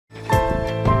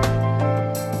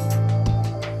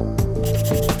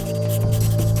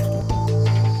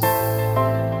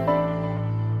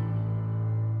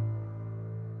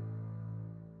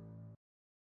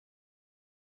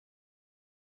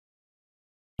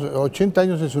80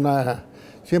 años es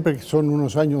siempre que son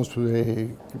unos años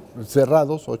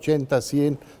cerrados, 80,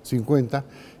 100, 50,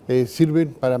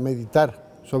 sirven para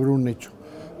meditar sobre un hecho.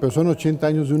 Pero son 80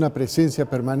 años de una presencia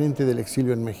permanente del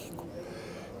exilio en México.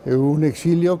 Un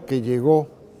exilio que llegó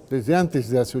desde antes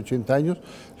de hace 80 años.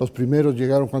 Los primeros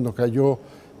llegaron cuando cayó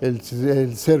el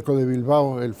cerco de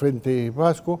Bilbao, el Frente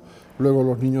Vasco, luego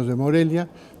los niños de Morelia,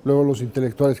 luego los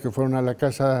intelectuales que fueron a la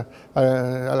Casa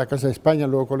de España,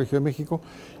 luego Colegio de México,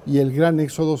 y el gran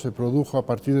éxodo se produjo a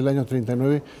partir del año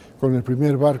 39 con el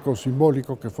primer barco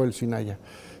simbólico que fue el Sinaya.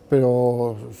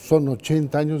 Pero son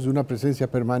 80 años de una presencia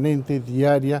permanente,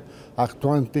 diaria,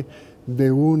 actuante,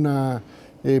 de una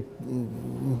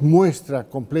muestra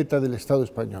completa del Estado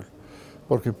español.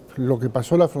 Porque lo que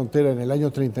pasó la frontera en el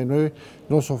año 39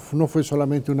 no fue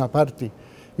solamente una parte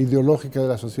ideológica de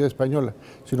la sociedad española,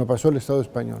 sino pasó el Estado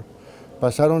español.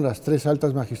 Pasaron las tres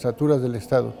altas magistraturas del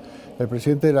Estado, el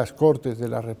presidente de las Cortes, de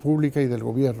la República y del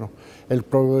Gobierno, el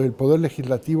poder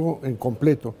legislativo en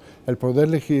completo, el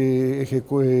poder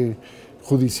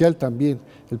judicial también,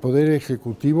 el poder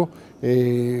ejecutivo,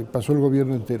 pasó el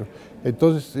gobierno entero.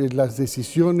 Entonces las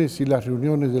decisiones y las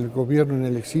reuniones del gobierno en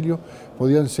el exilio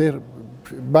podían ser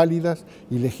válidas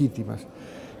y legítimas.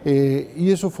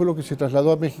 Y eso fue lo que se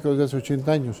trasladó a México desde hace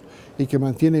 80 años y que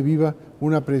mantiene viva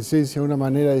una presencia, una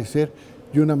manera de ser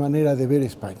y una manera de ver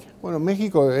España. Bueno,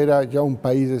 México era ya un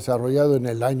país desarrollado en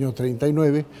el año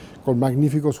 39 con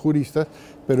magníficos juristas,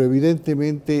 pero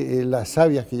evidentemente la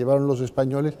savia que llevaron los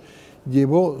españoles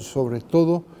llevó sobre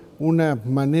todo una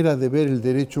manera de ver el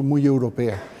derecho muy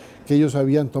europea, que ellos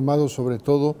habían tomado sobre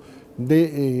todo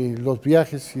de los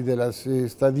viajes y de las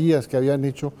estadías que habían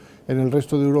hecho en el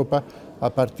resto de Europa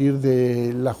a partir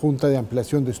de la Junta de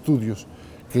Ampliación de Estudios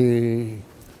que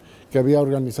había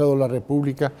organizado la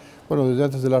República, bueno, desde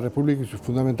antes de la República y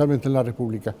fundamentalmente en la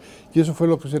República. Y eso fue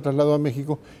lo que se trasladó a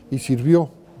México y sirvió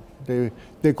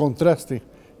de contraste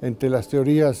entre las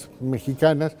teorías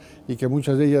mexicanas y que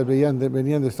muchas de ellas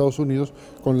venían de Estados Unidos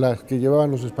con las que llevaban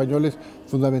los españoles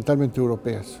fundamentalmente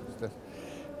europeas.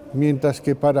 Mientras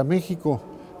que para México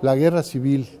la guerra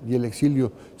civil y el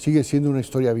exilio sigue siendo una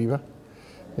historia viva,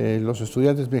 los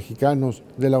estudiantes mexicanos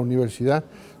de la universidad,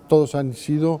 todos han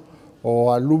sido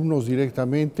o alumnos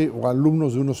directamente o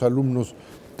alumnos de unos alumnos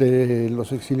de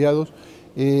los exiliados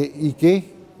y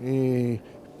que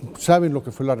saben lo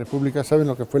que fue la República, saben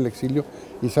lo que fue el exilio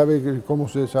y saben cómo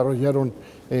se desarrollaron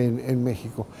en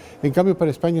México. En cambio,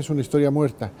 para España es una historia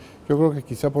muerta. Yo creo que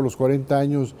quizá por los 40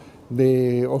 años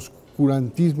de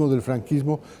oscurantismo del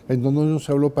franquismo, en donde no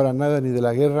se habló para nada ni de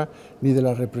la guerra, ni de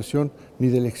la represión, ni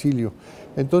del exilio.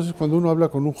 Entonces, cuando uno habla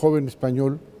con un joven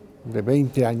español de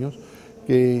 20 años,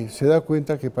 que se da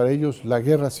cuenta que para ellos la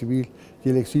guerra civil y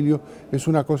el exilio es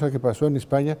una cosa que pasó en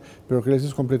España, pero que les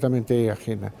es completamente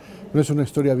ajena. No es una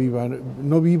historia viva,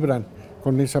 no vibran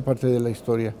con esa parte de la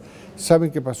historia.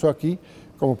 Saben que pasó aquí,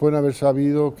 como pueden haber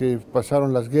sabido que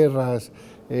pasaron las guerras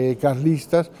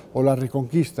carlistas o la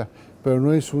reconquista, pero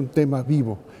no es un tema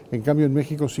vivo. En cambio, en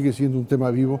México sigue siendo un tema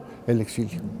vivo el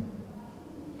exilio.